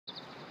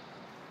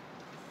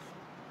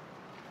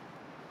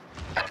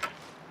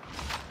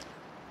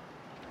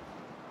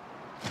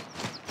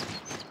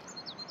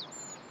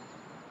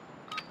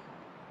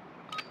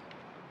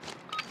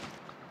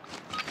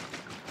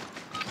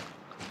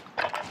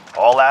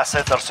All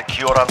assets are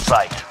secure on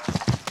site.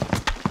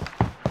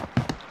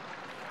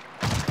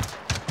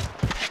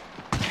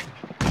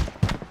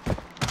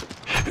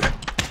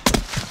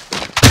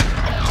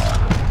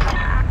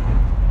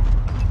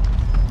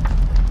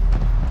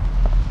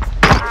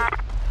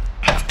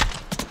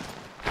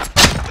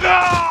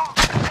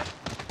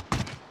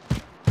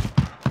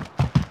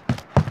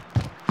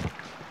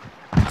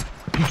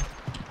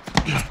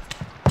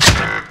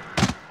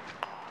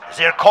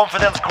 Their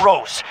confidence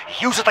grows.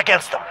 Use it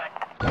against them.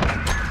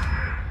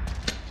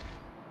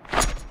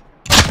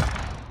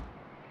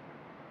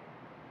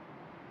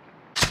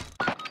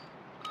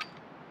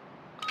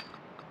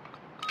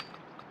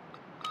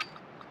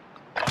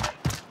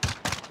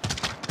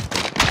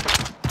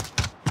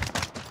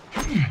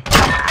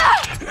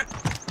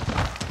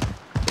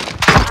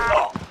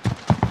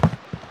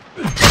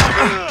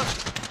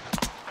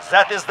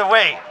 That is the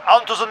way.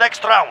 On to the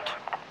next round.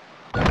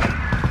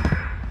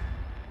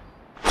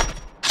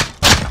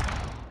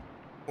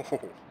 Oh,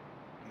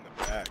 in the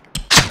back of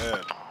the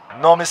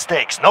head. No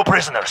mistakes, no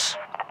prisoners.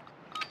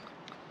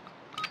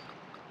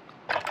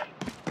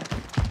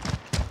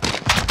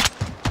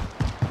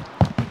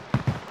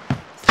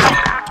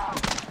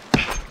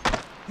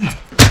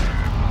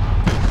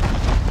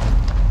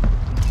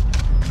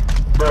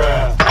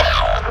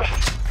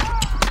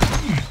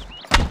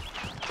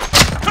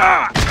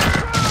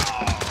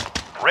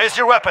 Raise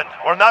your weapon.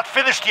 We're not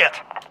finished yet.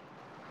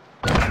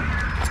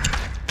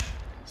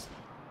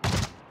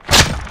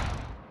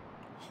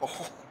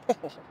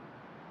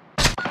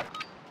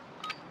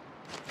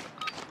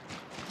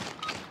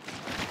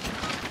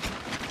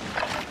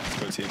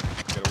 Go team.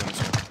 Gotta win this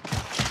one.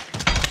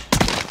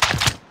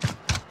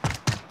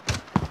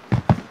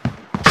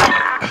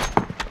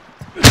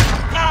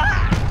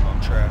 Oh, I'm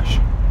trash.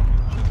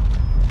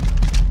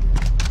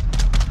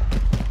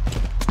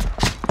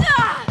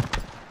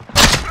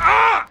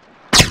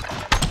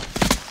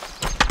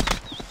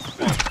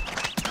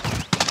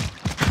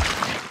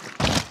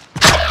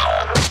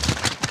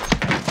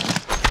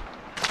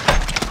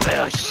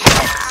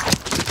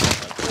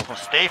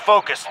 Stay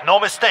focused, no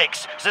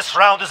mistakes. This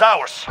round is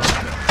ours.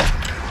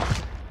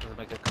 Let's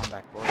make a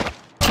comeback, boy.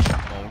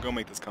 Oh, we're gonna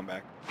make this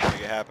comeback.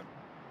 Make it happen.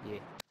 Yeah.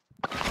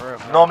 For real,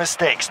 No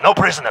mistakes, no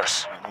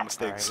prisoners. All right, no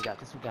mistakes. Alright,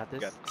 we got this. We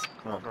got this.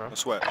 Come on, bro. no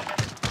sweat.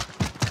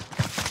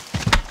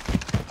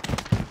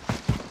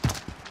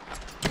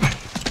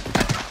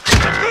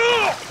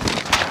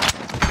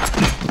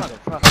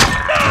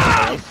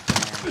 Motherfucker.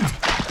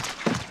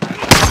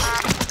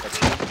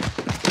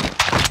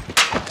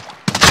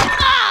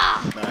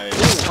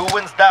 Nice. 2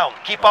 wins down.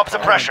 Keep up the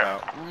Talking pressure.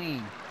 about.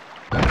 Clean.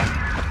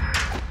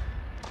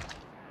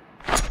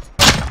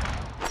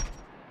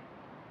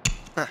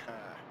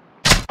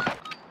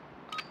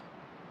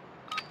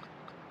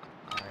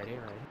 Alrighty.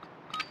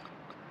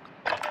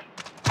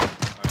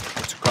 Alright,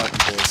 we're too cocky,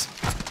 boys.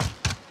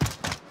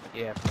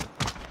 Yeah.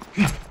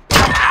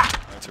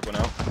 I took one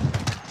out.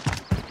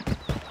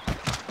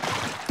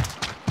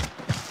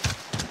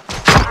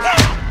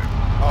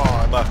 Oh,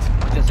 I left. I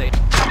was gonna say.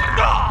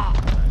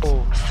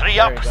 Oh, 3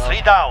 there up, you go.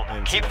 3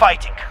 down. Keep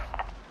fighting.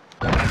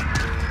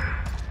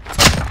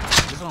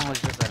 This one was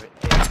just a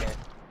AK.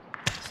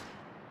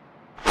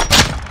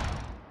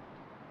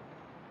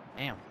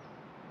 Damn.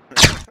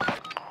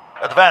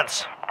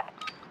 Advance.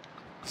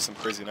 Some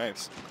crazy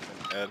knives.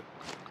 And head,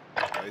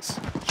 face,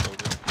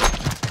 shoulder.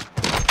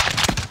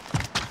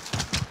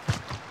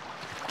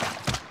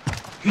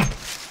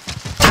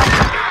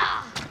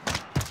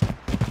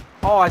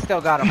 Oh, I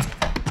still got him.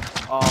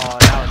 Oh,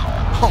 that was.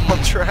 Oh,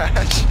 I'm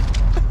trash.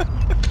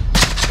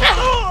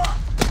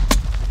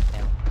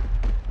 Damn.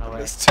 No way.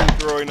 There's 2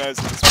 throwing knives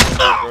in this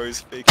one, bro.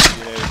 He's faking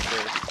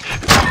DNA.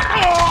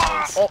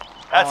 Nice. Oh,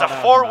 That's a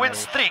that 4-win was nice.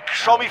 streak.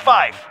 Show me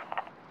 5.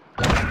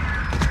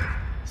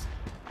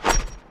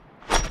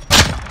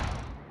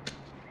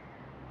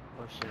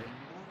 Oh shit.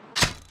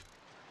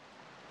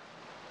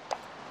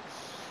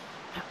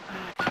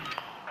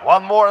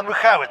 One more and we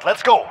have it.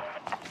 Let's go.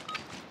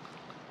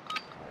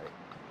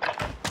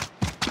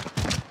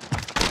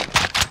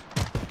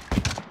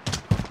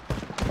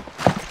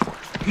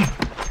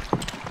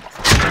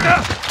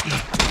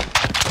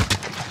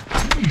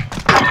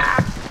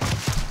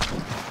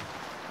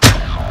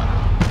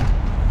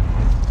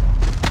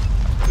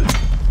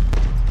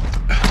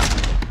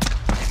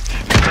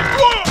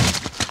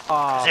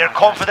 Oh, Their my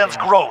confidence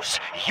God, grows.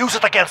 Use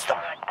it against them.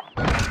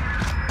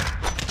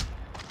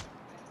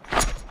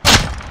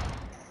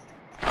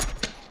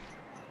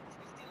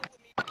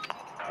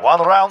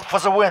 One round for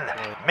the win.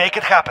 Make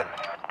it happen.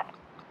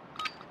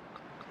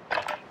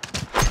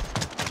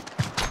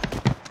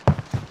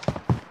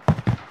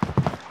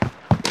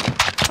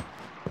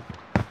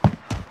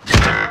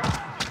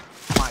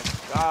 My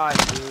God,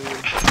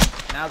 dude.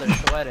 Now they're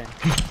sweating.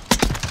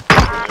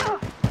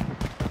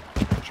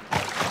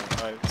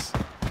 Knives.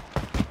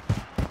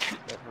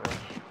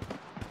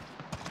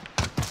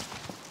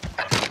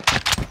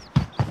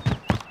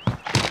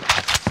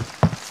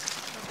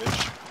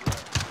 Bitch.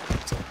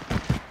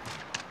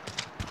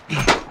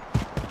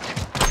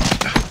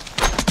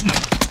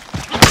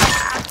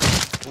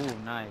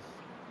 Nice.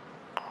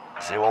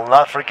 They will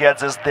not forget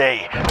this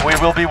day. We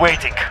will be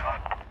waiting.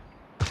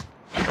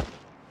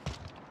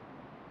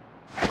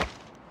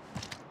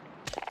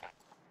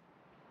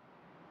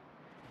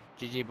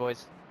 GG,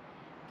 boys.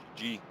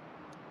 G.